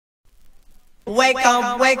Wake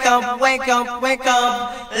up, wake up, wake up, wake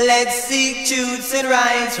up. Let's seek truths and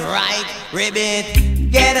rights. Right, ribbit.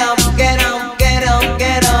 Get up, get up, get up,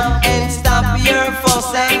 get up, and stop your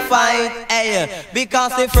fuss and fight. Hey,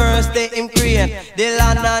 because the first they him create the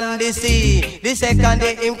land and the sea. The second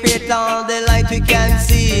they him create all the light we can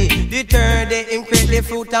see. The third they him create the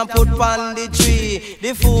fruit and put on the tree.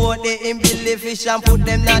 The fourth they him build the fish and put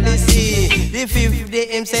them in the sea. The fifth they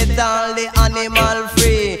him set all the animal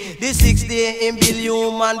free. The sixth day him build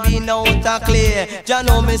human being out of clay. Jah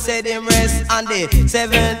know me said him rest on the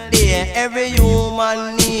seventh day. Every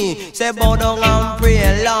human need say bow down and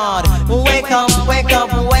pray, Lord. Wake up, wake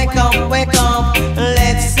up, wake up, wake up.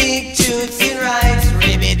 Let's seek truth and rights.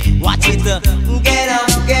 Ribbit, watch it. Get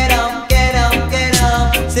up, get up, get up, get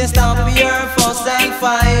up. Say stop your fuss and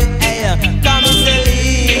fight. Hey, come and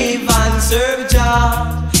say live and serve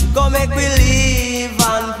Jah. Come make we live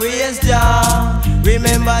and praise Jah.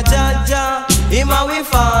 Remember Jah, Him a we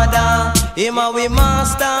Father, Him a we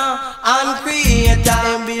Master and Creator.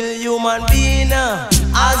 Him build human being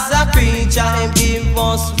as a creature. Him give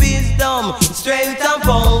us wisdom, strength and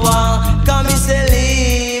power. Come and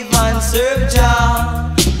say live and serve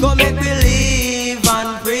Jah. Come make we live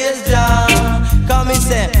and praise Jah. Come and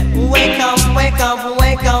say wake up, wake up,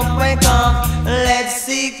 wake up, wake up. Let's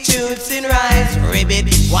seek truth and rights.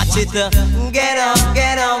 Ribbit, watch it. Get up,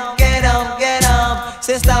 get up, get up, get up.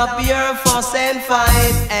 Say stop your fuss and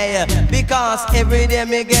fight. Hey, because every day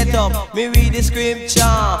me get up, me read the scripture.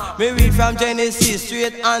 Me read from Genesis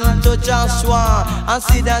straight on to Joshua, and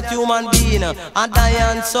see that human being and die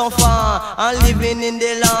and suffer, and living in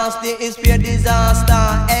the last day is pure disaster.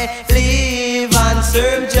 Hey, live and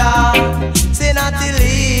serve Jah. Say not to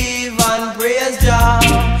live and praise Jah.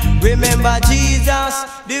 Remember Jesus,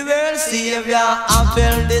 the world Savior, and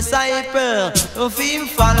 12 disciples, of him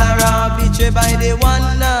follower, betrayed by the one.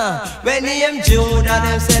 When he am Judah,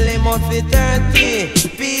 them sell him out for 30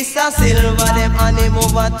 piece of silver, them hand him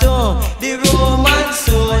over to the Roman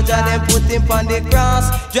soldier. Them put him on the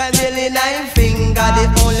cross, drive nearly 9 fingers.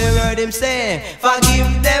 The only word him say,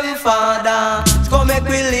 forgive them, Father. So make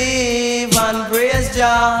we live and praise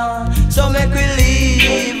Jah. So make we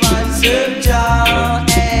live and serve Jah.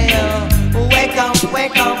 Hey, wake up,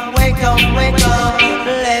 wake up, wake up, wake up.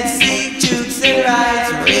 Let's seek truths and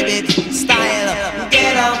rights. Ribbit style.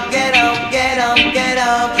 Get up, get up, get up, get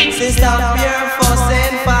up. Say stop your fuss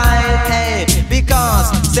and fight. Hey,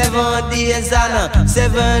 because 7 days and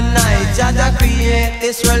 7 nights Jah create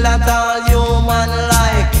this world that all human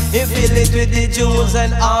like. He fill it with the Jews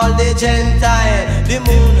and all the Gentiles. The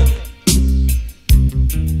moon.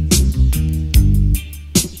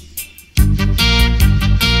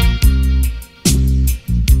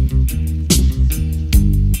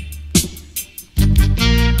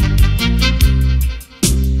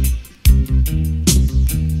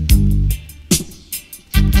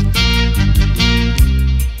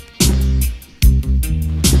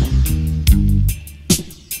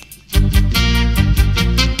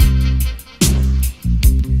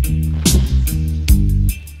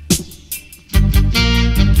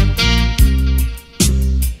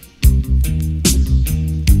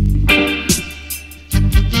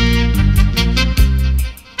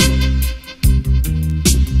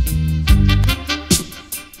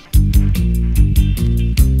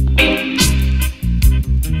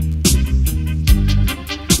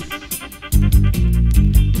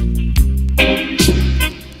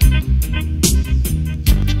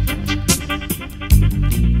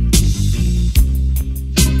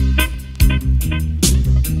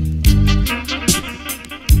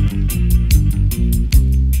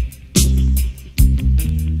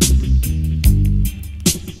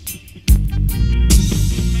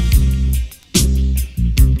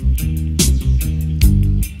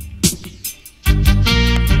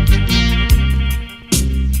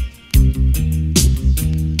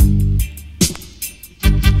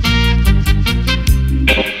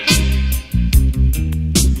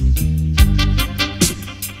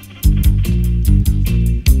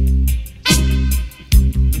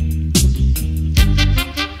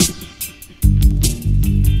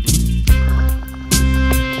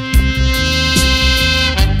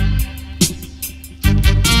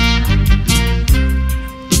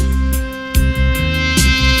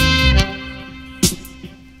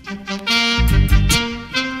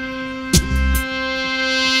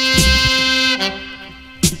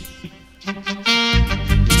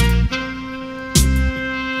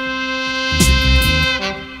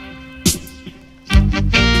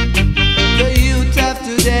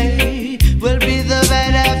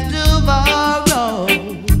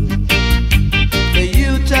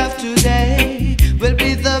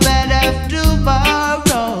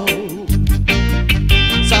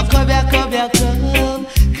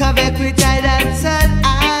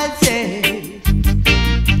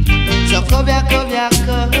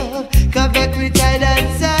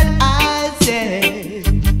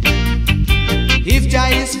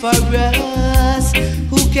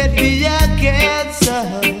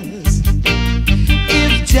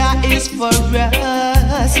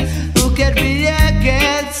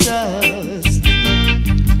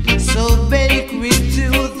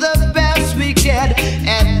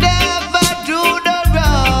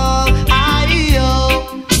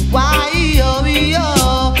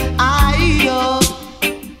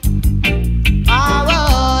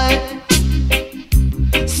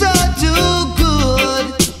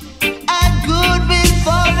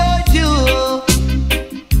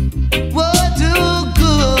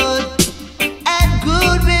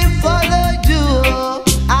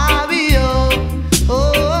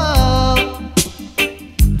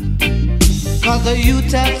 the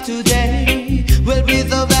youth of today will be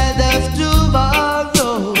the world of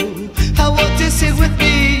tomorrow. I want you to sing with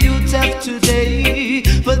me, youth of today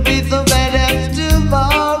will be the world of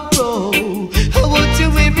tomorrow. I want you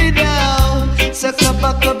with me now, so come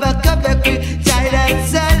back, with tight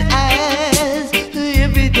hands and eyes. Here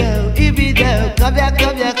we go, come back,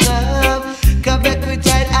 come back with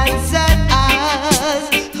tight hands and eyes.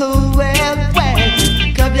 Oh well,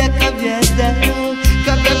 come back now,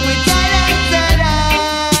 come back with tight hands and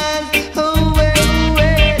eyes. Oh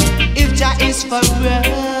well, if Jah is for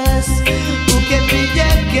us, who can be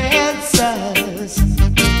against us?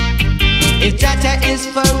 If Jah is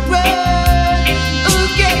for us, who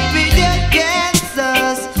can be against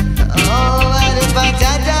us? Oh, and if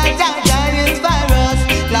Jah is for us,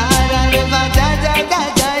 Lord, and if Jah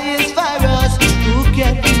is for us, who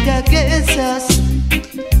can be against us?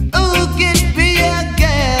 Who can be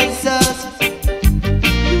against us?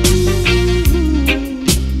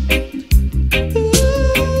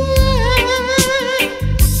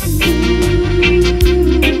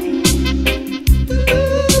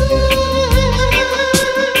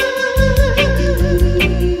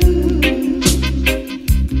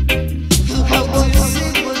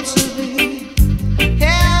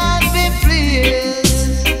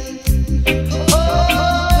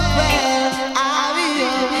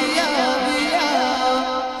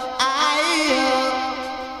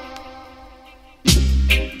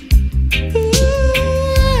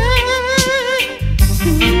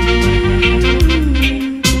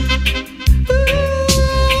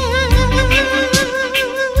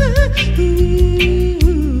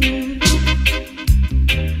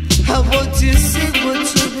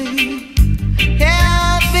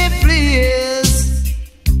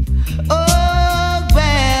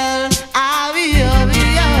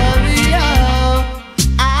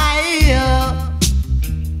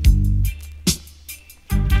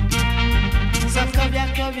 Come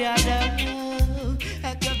here, come here.